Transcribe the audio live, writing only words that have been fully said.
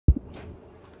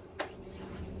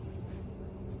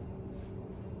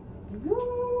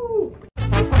Woo!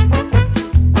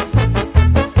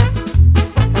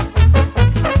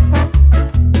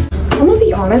 I'm gonna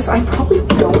be honest, I probably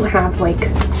don't have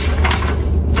like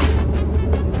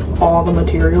all the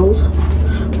materials.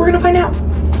 We're gonna find out.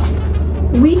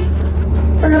 We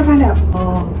are gonna find out.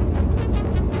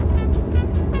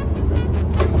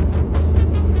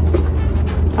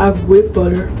 I have whipped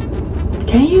butter.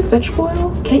 Can't you use vegetable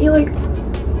oil? Can't you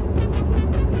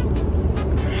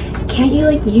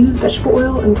use vegetable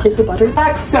oil in place of butter?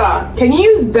 Alexa, can you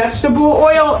use vegetable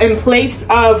oil in place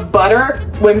of butter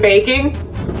when baking?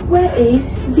 Where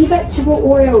is the vegetable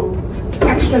oil? It's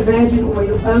extra virgin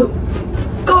oil. Oh,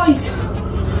 guys,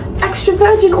 extra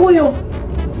virgin oil.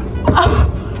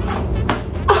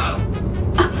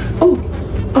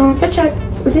 Good check.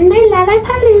 It's in my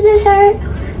Lollapalooza shirt.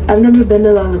 I've never been to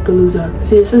Lollapalooza.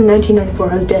 See, this is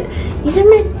 1994. I was dead. These are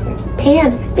my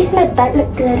pants. Makes my butt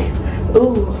look good.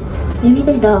 Ooh, maybe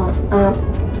they don't.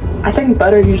 I think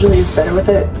butter usually is better with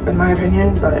it, in my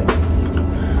opinion, but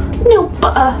no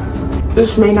butter.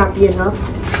 This may not be enough.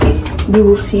 We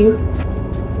will see.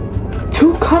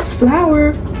 2 cups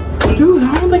flour. Dude,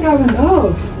 I don't think I have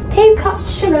enough. 2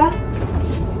 cups sugar.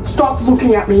 Stop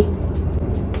looking at me.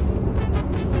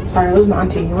 Sorry, that was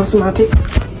Monty. You want some Monty?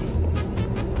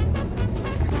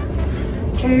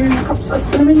 2 cups of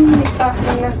cinnamon. Make that in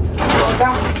there.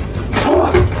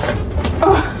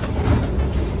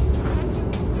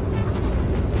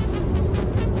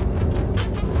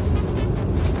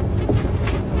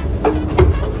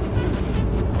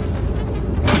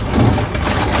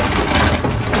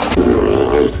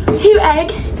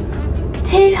 Eggs.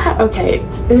 2. Okay,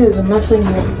 it is a mess in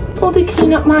here. I'll to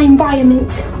clean up my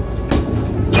environment.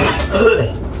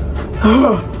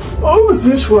 Oh, the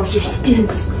dishwasher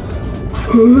stinks.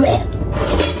 2,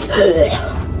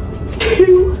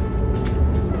 2,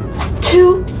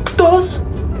 2, 3.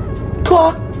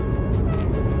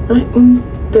 1, 2,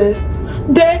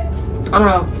 2. I don't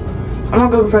know. I'm not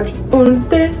good with French. 1, 2,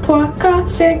 3, 4,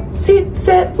 5, 6,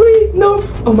 7, 8, 9.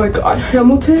 Oh my god,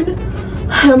 Hamilton.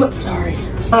 Sorry.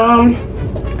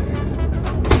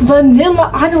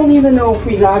 Vanilla, I don't even know if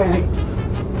we got it.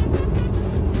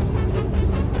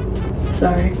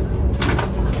 Sorry.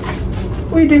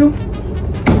 We do.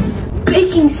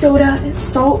 Baking soda,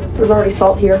 salt. There's already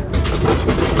salt here.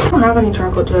 I don't have any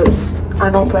chocolate chips.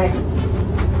 I don't think.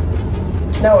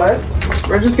 You know what?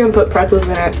 We're just gonna put pretzels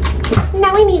in it.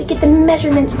 Now we need to get the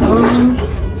measurements.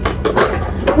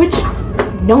 Which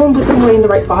no one puts them away in the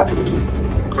right spot.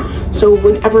 So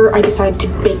whenever I decide to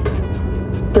bake,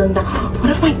 they're not. What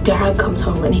if my dad comes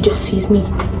home and he just sees me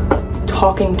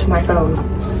talking to my phone?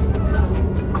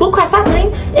 We'll cross that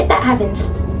line if that happens.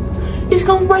 It's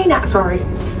gonna rain out. Sorry.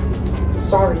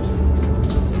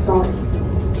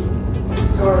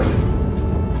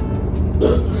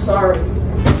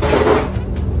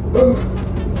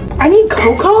 I need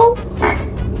cocoa?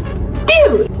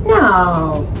 Dude,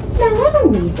 no, I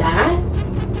don't need that.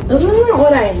 This isn't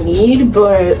what I need,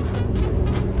 but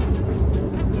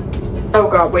oh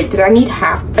god, wait, did I need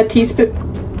half a teaspoon?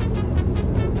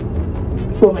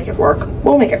 We'll make it work.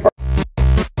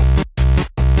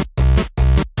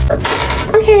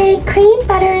 Okay, cream,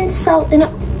 butter, and salt in a...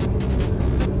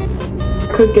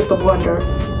 Could get the blender.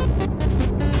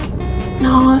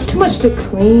 No, it's too much to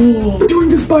clean. We're doing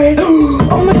this by...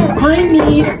 Oh my god, I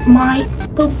need my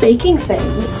little baking thing.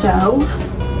 So,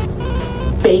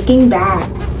 baking that.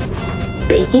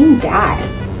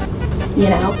 You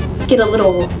know, get a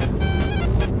little...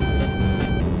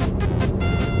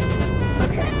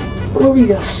 Okay, what are we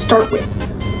gonna start with?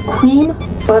 Cream,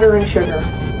 butter, and sugar.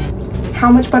 How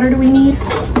much butter do we need?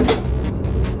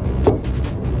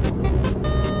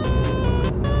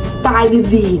 5 of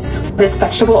these. But it's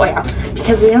vegetable oil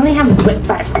because we only have whipped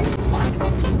butter.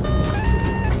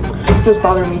 This is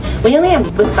bothering me. We only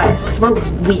have whipped butter because we're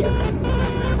weird.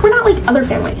 We're not like other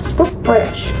families. We're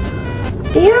British.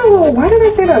 Ew, why did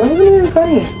I say that? That wasn't even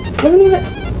funny.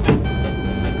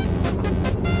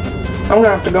 I'm gonna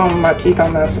have to go in my teeth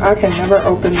on this. I can never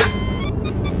open...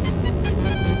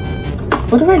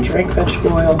 What if I drank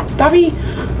vegetable oil? That'd be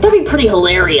pretty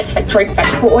hilarious if I drank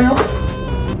vegetable oil.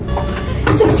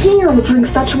 16-year-old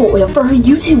drinks vegetable oil for her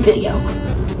YouTube video.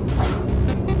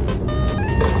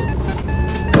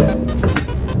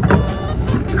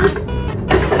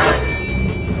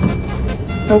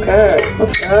 Okay,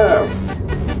 let's go.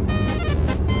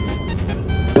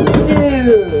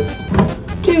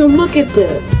 Dude, look at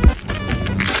this.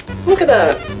 Look at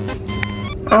that.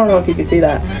 I don't know if you can see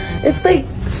that. It's like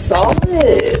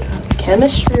solid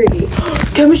chemistry.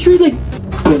 Chemistry like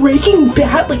Breaking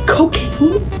Bad, like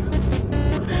cocaine.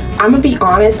 I'm gonna be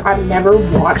honest, I've never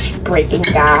watched Breaking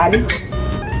Bad.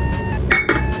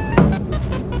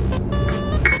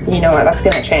 You know what, that's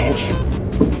gonna change.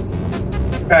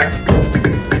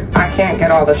 I can't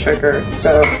get all the sugar,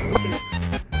 so.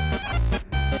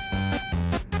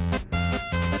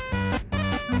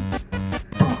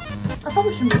 I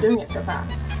probably shouldn't be doing it so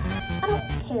fast. I don't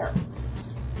care.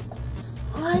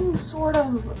 I'm sort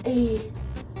of a,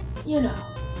 you know,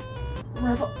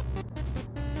 rebel.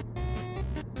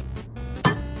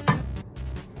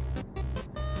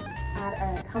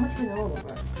 Add egg. How much vanilla was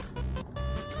it?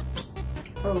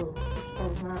 Oh, that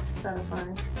was not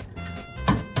satisfying.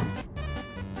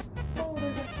 Oh,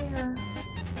 there's a hair.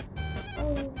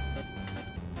 Oh.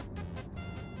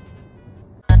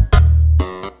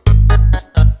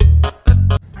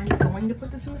 I'm going to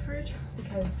put this in the fridge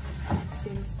because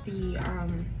since the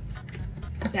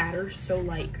batter's so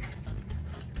like,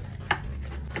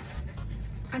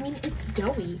 I mean, it's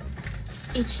doughy.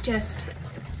 It's just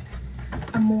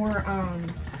a more,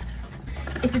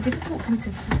 it's a difficult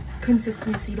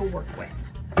consistency to work with.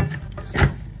 So,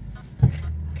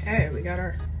 okay, we got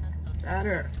our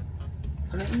batter.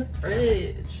 Put it in the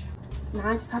fridge. Now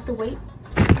I just have to wait.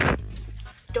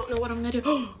 Don't know what I'm gonna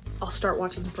do. I'll start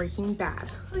watching Breaking Bad.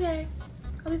 Okay,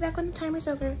 I'll be back when the timer's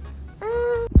over.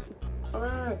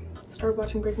 Alright, started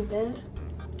watching Breaking Bad.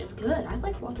 It's good. I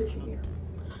like Walter Jr.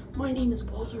 My name is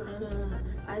Walter and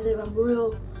I live on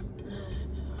rural,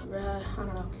 I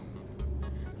don't know.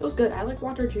 It was good. I like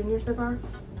Walter Jr. so far.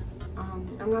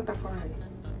 I'm not that far in.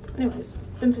 Anyways,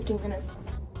 been 15 minutes.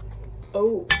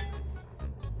 Oh.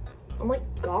 Oh my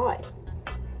god.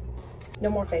 No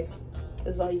more face.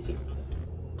 This is all you see.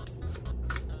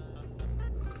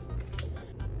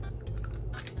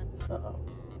 Uh-oh.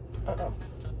 Uh-oh.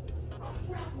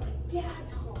 Crap, my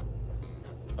dad's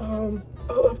home.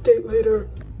 I'll update later.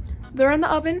 They're in the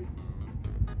oven.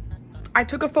 I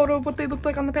took a photo of what they looked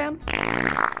like on the pan.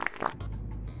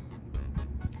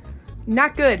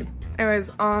 Not good.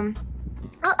 Anyways, I'll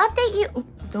update you. Ooh,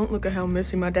 don't look at how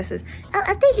messy my desk is. I'll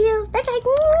update you. Okay.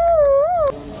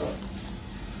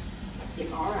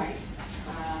 All right.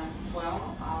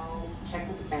 Well, I'll check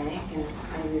with the bank and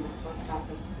maybe the post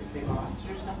office if they lost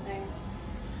it or something.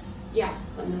 Yeah,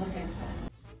 let me look into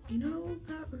that. You know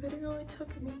that video I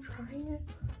took of me trying it?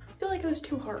 I feel like it was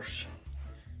too harsh.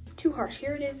 Too harsh.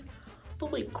 Here it is.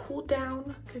 Fully cooled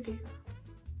down. Okay.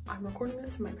 I'm recording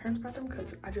this in my parents' bathroom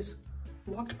because I just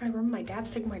walked to my room. My dad's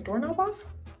taking my doorknob off.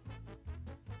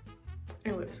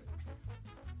 Anyways.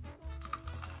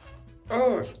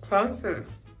 Oh, it's fancy.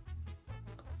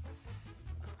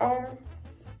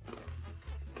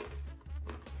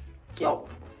 Yo.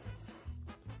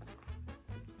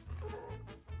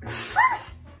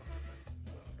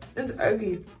 It's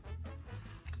eggy.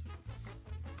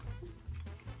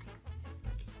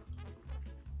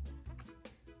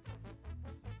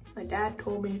 My dad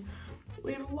told me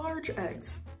we have large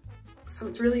eggs, so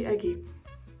it's really eggy.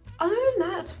 Other than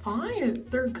that, it's fine.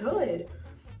 They're good.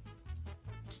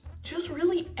 Just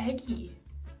really eggy.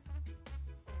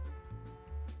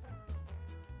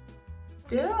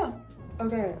 Yeah.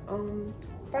 Okay,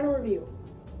 final review.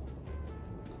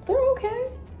 They're okay.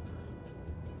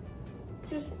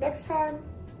 Just next time,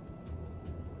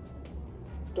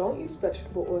 don't use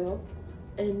vegetable oil,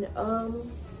 and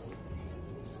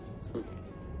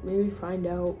maybe find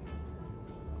out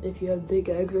if you have big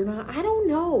eggs or not. I don't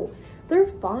know. They're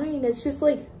fine. It's just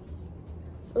like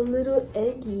a little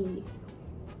eggy.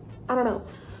 I don't know.